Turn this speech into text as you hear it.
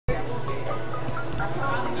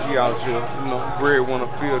out here. You know, breadwinner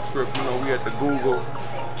field trip. You know, we at the Google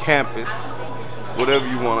campus, whatever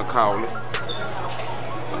you want to call it.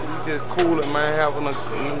 We just coolin', man, having a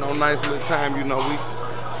nice little time. You know, we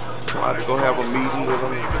about to go have a meeting with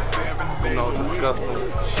them. You know, discuss some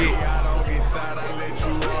shit.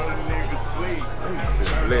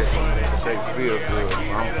 Just blessed. Shake feel good.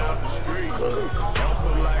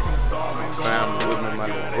 My family with me, my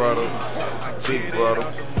little brother, big brother,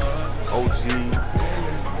 OG,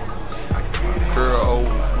 my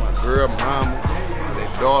girl mama,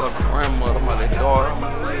 their daughter, grandmother, my daughter,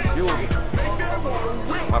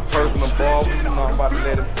 my personal barber, you know, I'm about to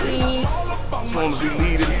let him eat. As soon as we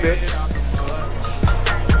leave this bitch.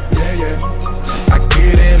 Yeah, yeah. I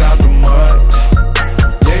get it out the mud.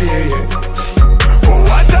 Yeah, yeah, yeah. Oh,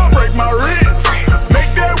 watch out, break my wrist.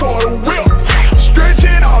 Make that water whip. Stretch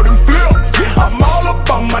it out and flip. I'm all up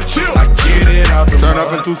on my chill. I get it out the Turn mud.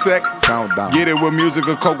 up in 2 seconds. Sound down. Get it with music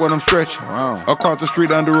or coke when I'm stretching. Wow. Across the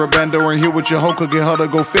street under a bando and here with your hoe could get her to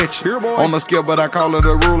go fetch. Here, boy. On the scale, but I call it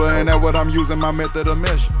a ruler, and that's what I'm using my method of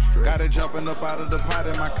measure. Got it jumping up out of the pot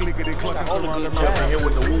and my clickety clucking surrounding my here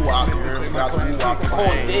with the woo-wop. Got the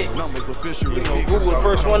woo-wop. numbers officially. You know, Google the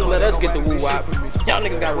first one to let us get the woo-wop. Y'all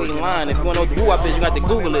niggas got to wait in line. If you want to know what the woo-wop is, you got to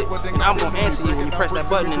Google it. And I'm going to answer you when you press that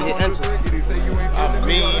button and hit enter. I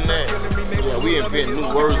mean that. Yeah, we invent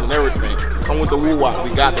new words and everything. Come with the woo-wop.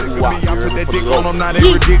 We got the woo-wop. I put that dick on, I'm not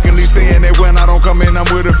ridiculously saying that when I don't come in, I'm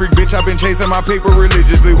with a freak bitch. I've been chasing my paper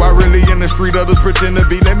religiously. Why really in the street others pretend to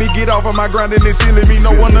be? Let me get off of my grind and they sealing me.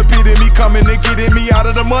 No one pity me, coming and getting me out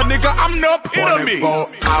of the mud, nigga. I'm the epitome. 24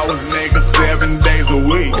 hours, nigga, 7 days a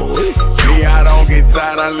week. Me, I don't get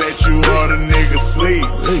tired, I let you other niggas sleep.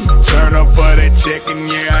 Turn up for that check and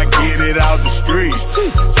yeah, I get it out the streets.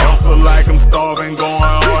 Hustle like I'm starving, going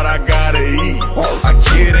hard, I gotta eat. I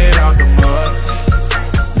get it out the mud.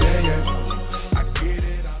 Yeah, yeah. I get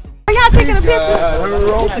it out the mud. Are y'all taking a picture?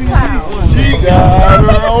 She got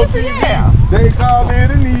her on TV. They call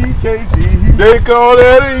it an EKG. They call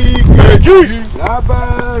it an EKG. I buy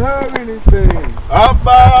her anything. I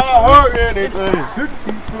buy her anything to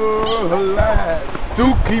keep her alive. To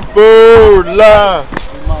keep her alive.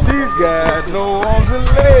 She's got no arms and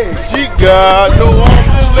legs. She got no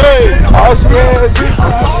arms and legs. All she has is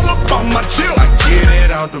I'm all up on my chill. I get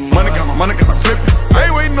it out the money, got my money, got my flip. I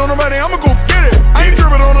ain't waiting on nobody, I'ma go get it. I ain't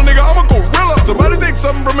tripping on a nigga, I'ma go real up. Somebody take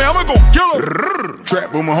something from me, I'ma go kill her.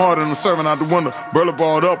 Trap booming hard and I'm serving out the window. Burler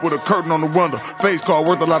balled up with a curtain on the window. Face card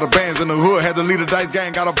worth a lot of bands in the hood. Had to lead a dice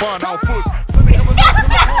gang, got a bond out foot.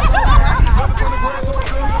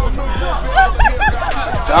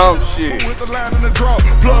 dumb shit. With the line in the draw,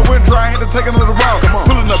 blood went dry, had to take another route.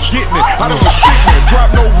 Pulling up, getting it. I don't shit me. Drop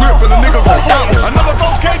no whip and a nigga gon' fall. Another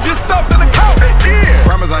 4K just stuffed in the couch. Yeah.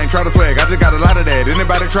 Promise I ain't try to swag, I just got a lot of that.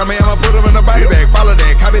 Anybody try me, I'ma put them in a body bag. Follow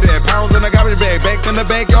that, copy that. Pounds in a garbage bag. Back in the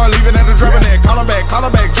backyard, leaving at the dropping that. Call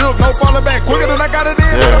back, juke, no falling back. Quicker than I got it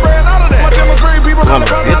in, I ran out of that. My demonstrating people running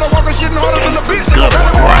about how to walk a shit harder than the bitch.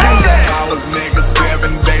 Hours, nigga, 7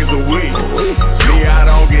 days a week. Me, I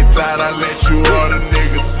don't get tired, I let you other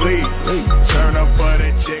niggas sleep. Turn up for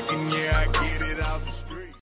that check and